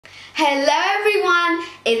Hello everyone,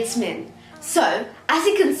 it's Min. So, as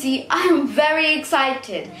you can see, I am very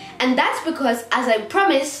excited, and that's because, as I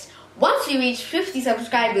promised, once we reach 50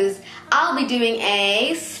 subscribers, I'll be doing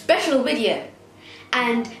a special video.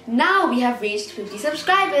 And now we have reached 50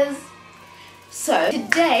 subscribers. So,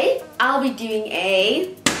 today I'll be doing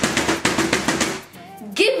a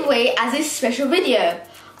giveaway as a special video.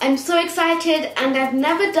 I'm so excited, and I've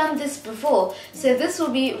never done this before, so this will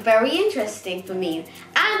be very interesting for me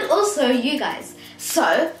and also you guys.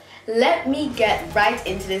 So let me get right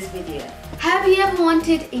into this video. Have you ever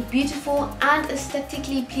wanted a beautiful and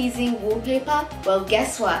aesthetically pleasing wallpaper? Well,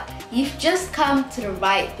 guess what? You've just come to the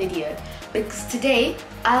right video, because today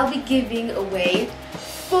I'll be giving away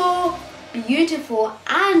 4 beautiful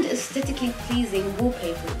and aesthetically pleasing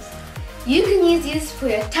wallpapers. You can use these for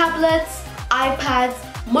your tablets, iPads,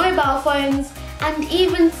 mobile phones, and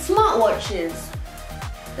even smartwatches.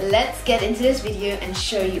 Let's get into this video and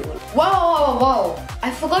show you all. Whoa!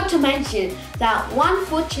 I forgot to mention that one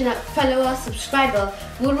fortunate follower subscriber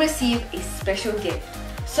will receive a special gift.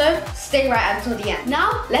 So stay right until the end.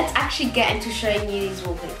 Now let's actually get into showing you these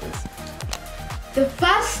wallpapers. The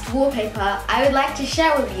first wallpaper I would like to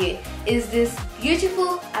share with you is this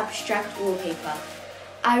beautiful abstract wallpaper.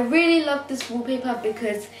 I really love this wallpaper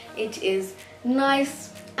because it is nice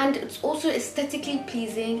and it's also aesthetically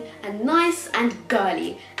pleasing and nice and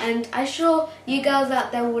girly, and I'm sure you girls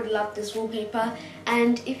out there would love this wallpaper.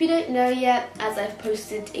 And if you don't know yet, as I've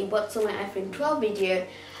posted a What's on my iPhone 12 video,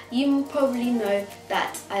 you probably know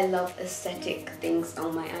that I love aesthetic things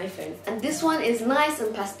on my iPhone, and this one is nice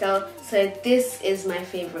and pastel, so this is my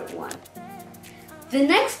favorite one. The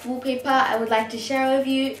next wallpaper I would like to share with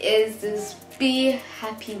you is this Be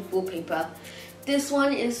Happy wallpaper. This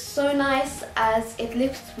one is so nice as it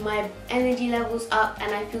lifts my energy levels up,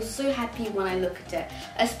 and I feel so happy when I look at it,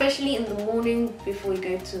 especially in the morning before you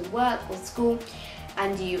go to work or school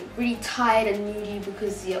and you're really tired and moody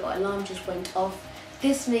because your alarm just went off.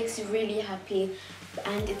 This makes you really happy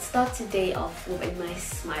and it starts the day off with a nice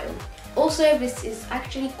smile. Also, this is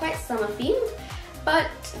actually quite summer themed, but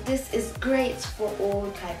this is great for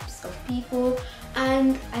all types of people,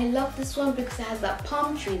 and I love this one because it has that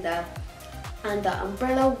palm tree there and the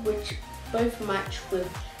umbrella, which both match with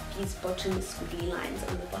these bottom squiggly lines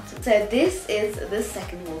on the bottom. So this is the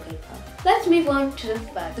second wallpaper. Let's move on to the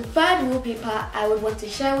third. The third wallpaper I would want to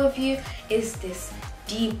share with you is this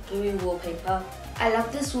deep blue wallpaper. I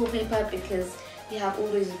love this wallpaper because you have all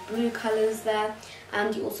those blue colors there,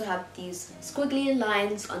 and you also have these squiggly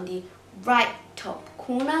lines on the right top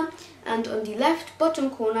corner, and on the left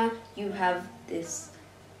bottom corner you have this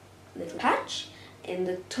little patch in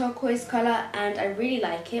the turquoise color, and I really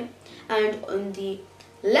like it. And on the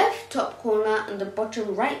left top corner and the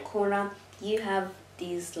bottom right corner you have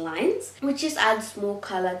these lines, which just adds more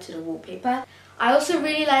color to the wallpaper. I also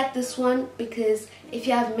really like this one because if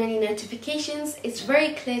you have many notifications, it's very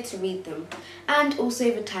clear to read them, and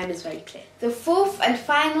also the time is very clear. The fourth and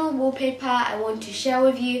final wallpaper I want to share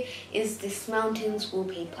with you is this mountains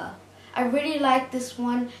wallpaper. I really like this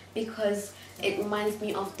one because it reminds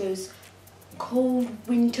me of those cold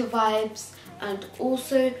winter vibes, and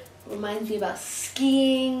also reminds me about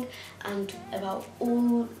skiing and about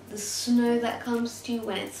all the snow that comes to you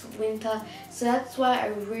when it's winter. So that's why I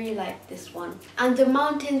really like this one. And the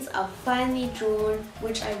mountains are finely drawn,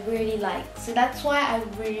 which I really like. So that's why I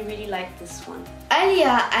really like this one.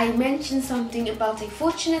 Earlier I mentioned something about a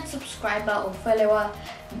fortunate subscriber or follower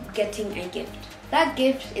getting a gift. That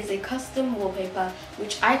gift is a custom wallpaper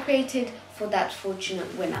which I created for that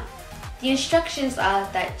fortunate winner. The instructions are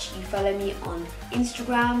that you follow me on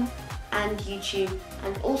Instagram and YouTube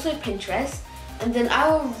and also Pinterest, and then I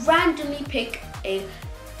will randomly pick a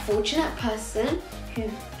fortunate person who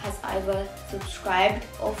has either subscribed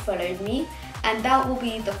or followed me, and that will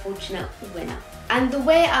be the fortunate winner. And the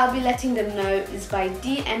way I'll be letting them know is by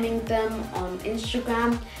DMing them on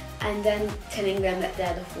Instagram and then telling them that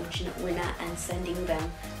they're the fortunate winner and sending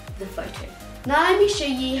them the photo. Now let me show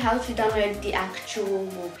you how to download the actual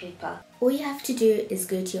wallpaper. All you have to do is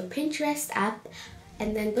go to your Pinterest app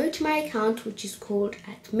and then go to my account, which is called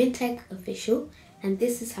 @MinTechOfficial, and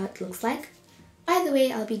this is how it looks like. By the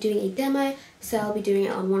way, I'll be doing a demo, so I'll be doing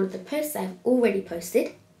it on one of the posts I've already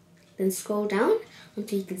posted. Then scroll down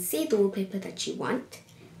until you can see the wallpaper that you want.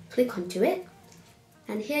 Click onto it,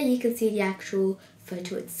 and here you can see the actual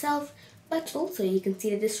photo itself, but also you can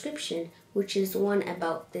see the description, which is the one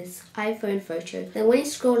about this iPhone photo. Then when you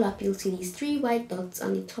scroll up, you'll see these 3 white dots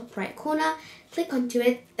on the top right corner. Click onto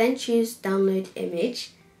it, then choose download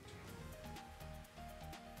image.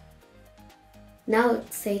 Now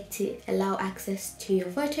say to allow access to your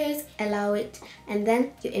photos, allow it, and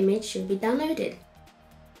then your image should be downloaded.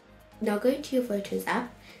 Now go to your Photos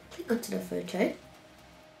app, click onto the photo,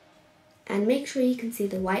 and make sure you can see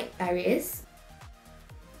the white barriers.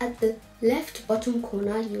 At the left bottom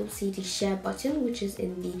corner, you'll see the share button, which is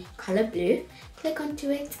in the color blue. Click onto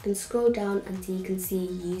it and scroll down until you can see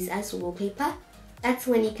use as wallpaper. That's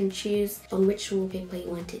when you can choose on which wallpaper you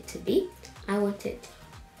want it to be. I want it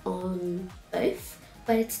on both,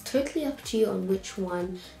 but it's totally up to you on which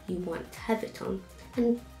one you want to have it on.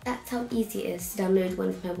 And that's how easy it is to download one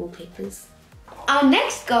of my wallpapers. Our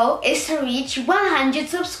next goal is to reach 100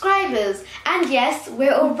 subscribers, and yes,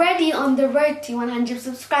 we're already on the road to 100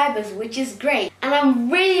 subscribers, which is great, and I'm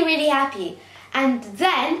really happy. And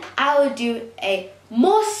then I will do a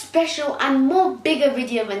more special and more bigger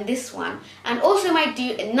video than this one, and also might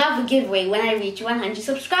do another giveaway when I reach 100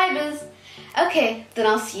 subscribers. Okay, then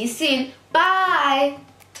I'll see you soon. Bye!